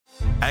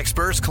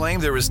Experts claim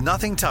there is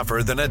nothing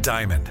tougher than a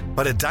diamond.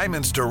 But at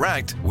Diamonds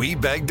Direct, we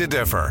beg to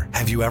differ.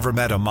 Have you ever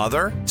met a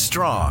mother?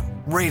 Strong,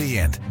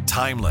 radiant,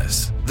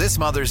 timeless. This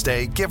Mother's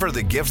Day, give her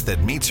the gift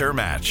that meets her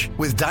match.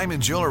 With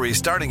diamond jewelry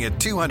starting at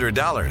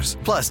 $200.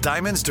 Plus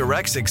Diamonds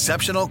Direct's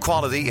exceptional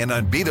quality and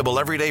unbeatable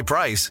everyday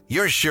price,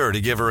 you're sure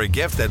to give her a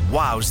gift that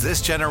wows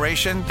this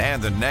generation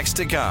and the next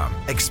to come.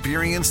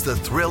 Experience the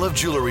thrill of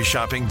jewelry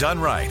shopping done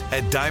right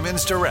at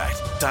Diamonds Direct.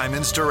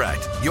 Diamonds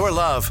Direct. Your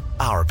love,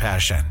 our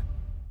passion.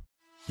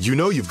 You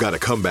know you've got a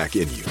comeback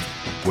in you.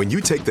 When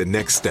you take the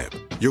next step,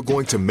 you're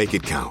going to make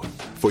it count.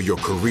 For your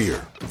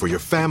career, for your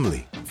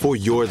family, for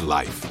your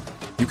life.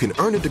 You can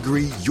earn a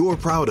degree you're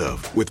proud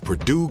of with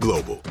Purdue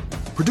Global.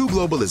 Purdue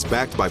Global is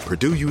backed by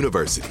Purdue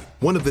University,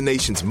 one of the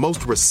nation's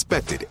most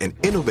respected and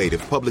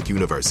innovative public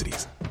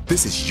universities.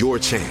 This is your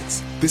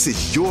chance. This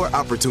is your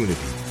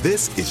opportunity.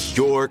 This is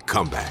your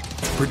comeback.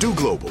 Purdue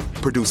Global,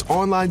 Purdue's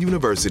online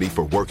university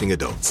for working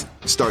adults.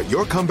 Start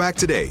your comeback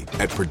today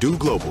at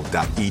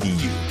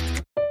purdueglobal.edu.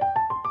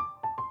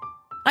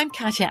 I'm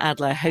Katya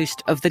Adler,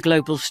 host of The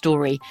Global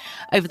Story.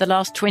 Over the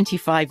last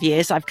 25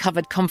 years, I've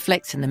covered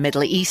conflicts in the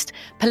Middle East,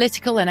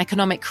 political and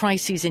economic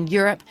crises in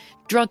Europe,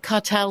 drug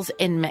cartels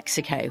in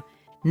Mexico.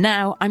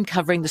 Now I'm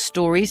covering the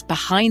stories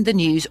behind the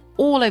news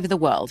all over the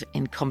world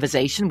in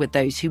conversation with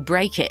those who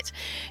break it.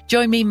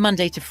 Join me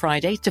Monday to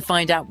Friday to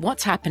find out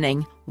what's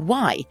happening,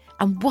 why,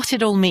 and what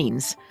it all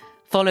means.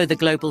 Follow The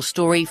Global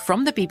Story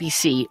from the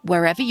BBC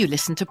wherever you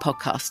listen to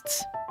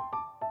podcasts.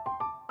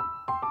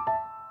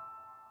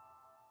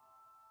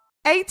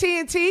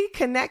 AT&T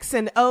connects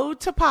an ode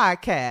to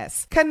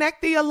podcasts.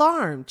 Connect the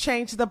alarm.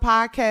 Change the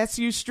podcast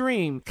you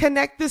stream.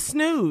 Connect the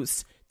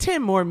snooze.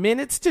 10 more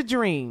minutes to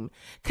dream.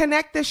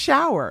 Connect the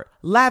shower.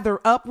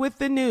 Lather up with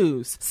the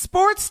news.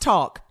 Sports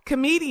talk,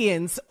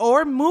 comedians,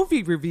 or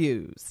movie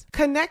reviews.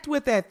 Connect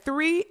with that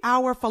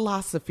 3-hour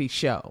philosophy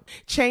show.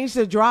 Change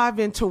the drive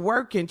into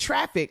work in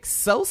traffic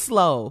so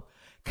slow.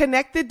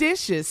 Connect the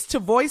dishes to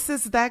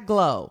voices that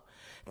glow.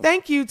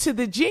 Thank you to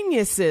the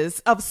geniuses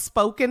of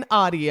spoken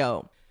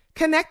audio.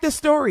 Connect the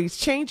stories,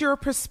 change your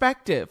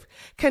perspective.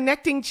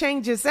 Connecting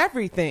changes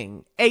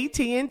everything.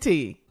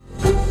 AT&T.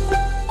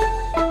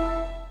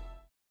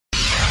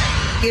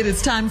 It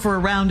is time for a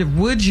round of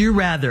Would You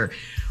Rather.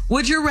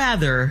 Would you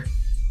rather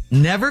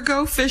never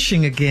go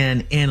fishing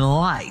again in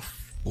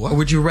life? What? Or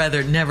would you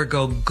rather never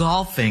go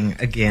golfing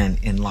again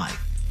in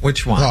life?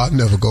 Which one? No, I'd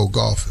never go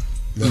golfing.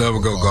 Never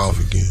go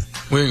golfing again.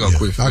 We ain't gonna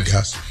quit fishing. I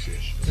got some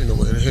fish. Ain't no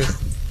way in hell.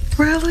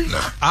 Really?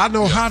 Nah. I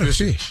know how to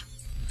fish.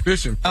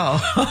 Fishing.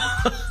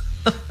 Oh.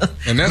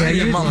 And that's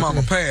my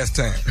mama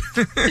pastime.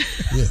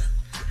 Yeah.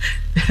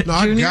 No,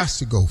 I got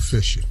to go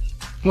fishing.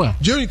 Well,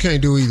 Junior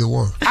can't do either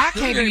one. I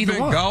can't do either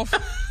one. Golf?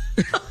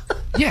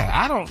 Yeah,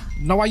 I don't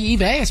know why you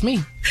even asked me.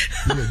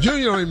 Yeah,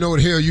 Junior don't even know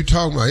what the hell you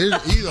talking about.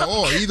 It's either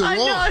or, either I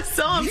one. know, I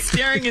saw him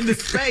staring into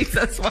space.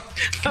 That's why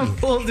I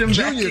pulled him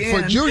back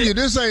in. For Junior,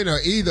 this ain't a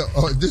either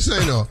or. This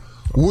ain't a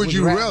would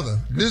you rather.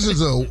 This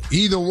is a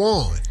either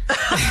one.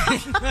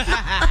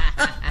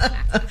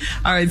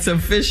 All right, so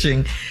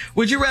fishing.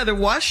 Would you rather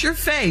wash your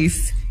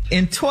face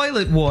in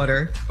toilet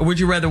water, or would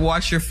you rather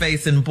wash your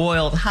face in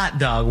boiled hot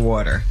dog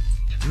water?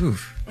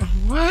 Oof.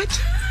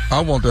 What?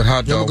 I want that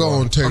hot dog. I'm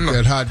going to take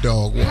that hot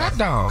dog water. Hot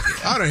dog.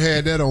 I done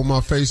had that on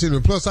my face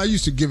anyway. Plus, I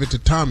used to give it to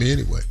Tommy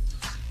anyway.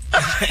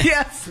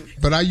 Yes.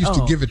 But I used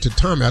to give it to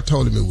Tommy. I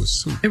told him it was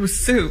soup. It was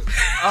soup.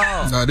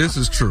 Oh. No, this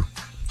is true.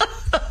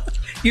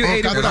 You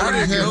ate I it. thought I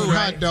didn't have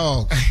hot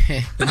dog.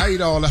 I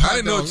eat all the hot dogs. I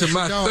didn't know it till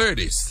my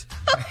 30s.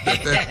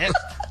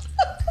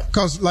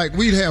 Because, like,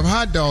 we'd have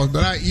hot dogs,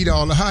 but I eat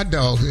all the hot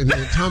dogs. And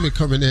then Tommy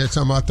come in there and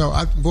tell me,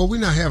 boy, we're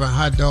not having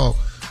hot dog.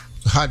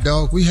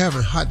 We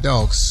having hot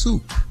dog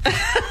soup.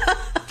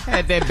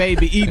 Had that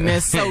baby eating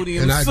that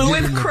sodium soup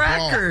with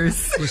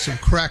crackers. With some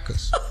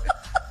crackers.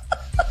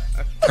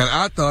 And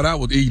I thought I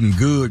was eating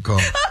good,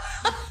 Carl.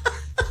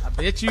 I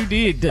bet you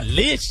did.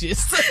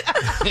 Delicious.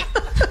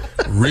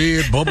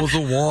 Red bubbles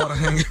of water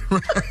hanging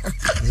around.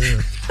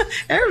 Yeah.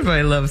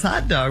 Everybody loves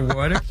hot dog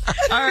water.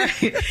 All right,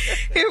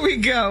 here we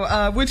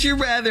go. Would you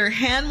rather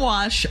hand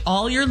wash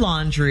all your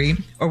laundry,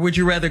 or would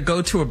you rather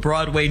go to a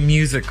Broadway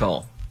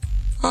musical?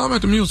 Oh, I'm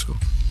at the musical.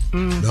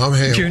 No, I'm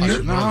hand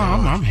washing. No,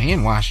 I'm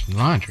hand washing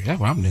laundry.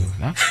 That's what I'm doing.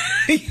 Y'all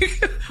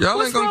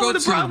What's ain't gonna wrong go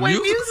with to a Broadway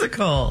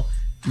musical?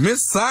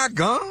 Miss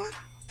Saigon?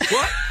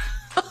 What?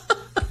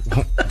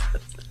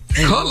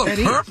 Color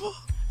Purple?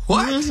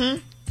 What?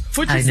 Mm-hmm.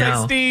 What you say,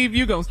 Steve?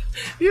 You gonna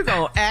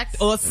act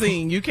or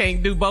sing? You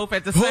can't do both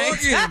at the same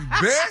time.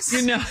 Best?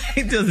 You know,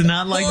 he does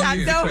not like I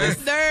know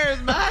his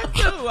nerves, mine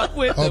too. I'm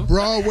with him. A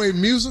Broadway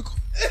musical?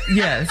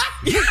 Yes.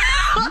 You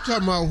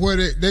talking about where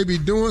they be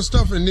doing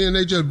stuff and then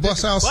they just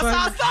bust out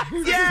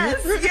singing?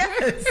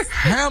 Yes.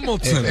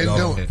 Hamilton.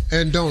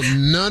 And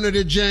don't none of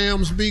the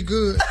jams be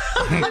good?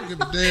 Give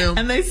a damn.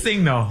 And they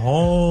sing the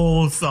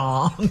whole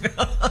song.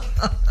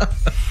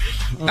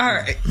 All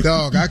right.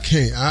 Dog, I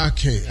can't.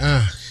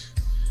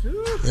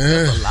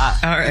 That's a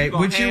lot. All right.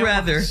 Would you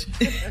rather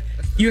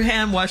You're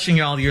hand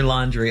washing all your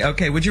laundry.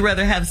 Okay. Would you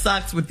rather have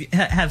sex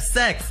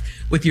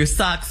with your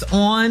socks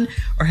on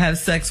or have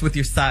sex with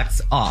your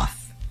socks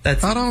off?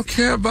 I don't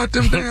care about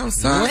them damn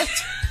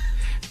socks.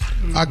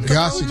 I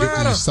got to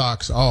get these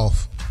socks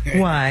off.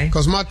 Why?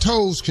 Because my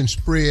toes can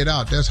spread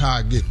out. That's how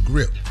I get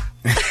grip.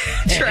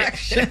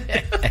 Traction.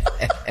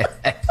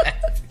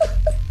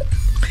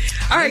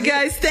 All right,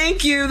 guys,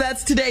 thank you.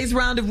 That's today's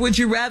round of Would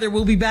You Rather.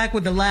 We'll be back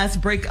with the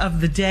last break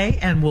of the day,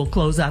 and we'll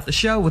close out the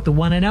show with the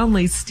one and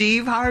only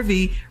Steve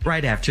Harvey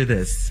right after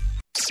this.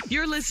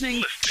 You're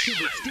listening to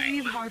the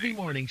Steve Harvey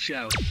Morning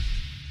Show.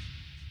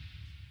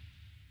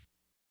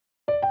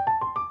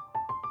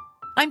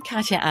 I'm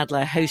Katya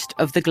Adler, host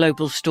of The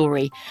Global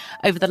Story.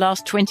 Over the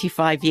last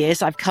 25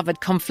 years, I've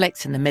covered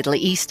conflicts in the Middle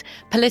East,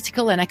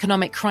 political and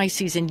economic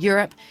crises in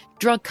Europe,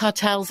 drug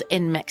cartels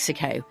in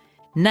Mexico.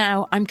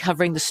 Now I'm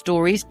covering the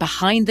stories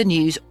behind the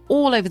news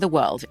all over the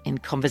world in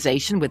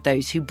conversation with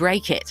those who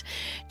break it.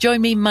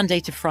 Join me Monday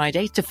to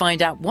Friday to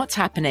find out what's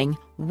happening,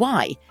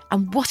 why,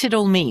 and what it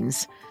all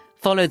means.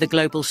 Follow The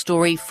Global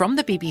Story from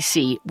the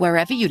BBC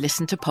wherever you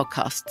listen to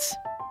podcasts.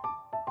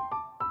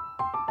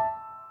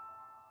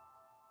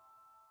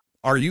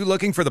 Are you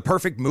looking for the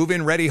perfect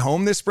move-in ready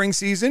home this spring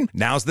season?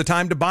 Now's the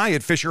time to buy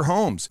at Fisher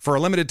Homes. For a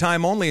limited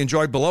time only,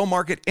 enjoy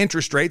below-market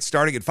interest rates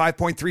starting at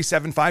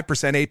 5.375%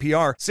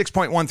 APR,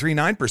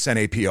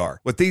 6.139% APR.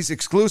 With these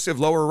exclusive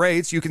lower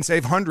rates, you can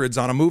save hundreds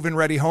on a move-in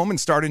ready home and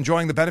start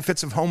enjoying the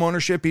benefits of home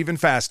ownership even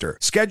faster.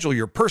 Schedule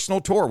your personal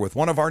tour with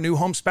one of our new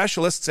home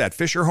specialists at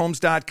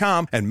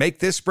FisherHomes.com and make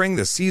this spring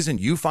the season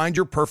you find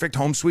your perfect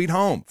home sweet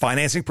home.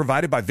 Financing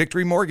provided by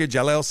Victory Mortgage,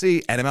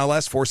 LLC,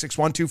 NMLS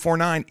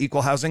 461249,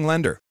 Equal Housing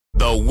Lender.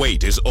 The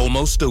wait is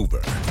almost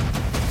over.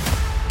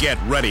 Get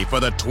ready for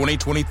the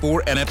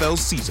 2024 NFL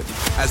season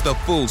as the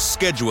full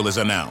schedule is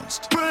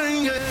announced.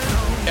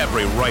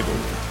 Every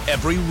rivalry,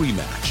 every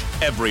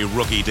rematch, every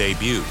rookie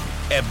debut,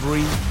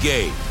 every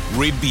game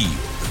revealed.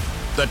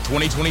 The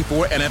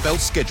 2024 NFL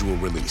schedule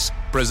release,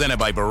 presented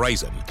by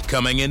Verizon,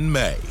 coming in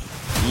May.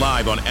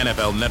 Live on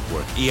NFL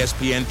Network,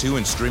 ESPN2,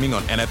 and streaming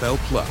on NFL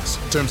Plus.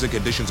 Terms and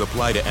conditions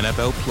apply to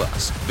NFL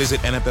Plus. Visit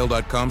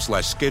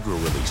NFL.com/schedule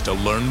release to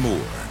learn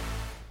more.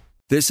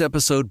 This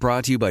episode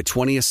brought to you by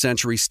 20th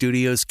Century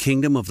Studios'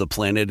 Kingdom of the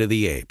Planet of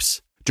the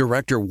Apes.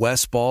 Director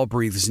Wes Ball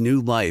breathes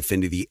new life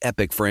into the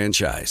epic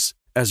franchise.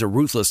 As a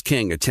ruthless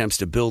king attempts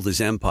to build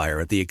his empire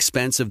at the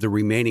expense of the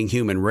remaining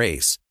human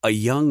race, a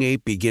young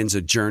ape begins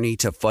a journey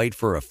to fight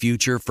for a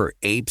future for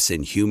apes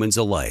and humans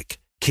alike.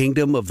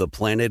 Kingdom of the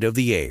Planet of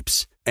the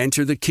Apes.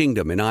 Enter the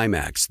kingdom in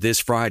IMAX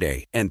this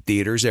Friday and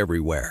theaters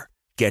everywhere.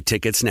 Get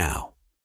tickets now.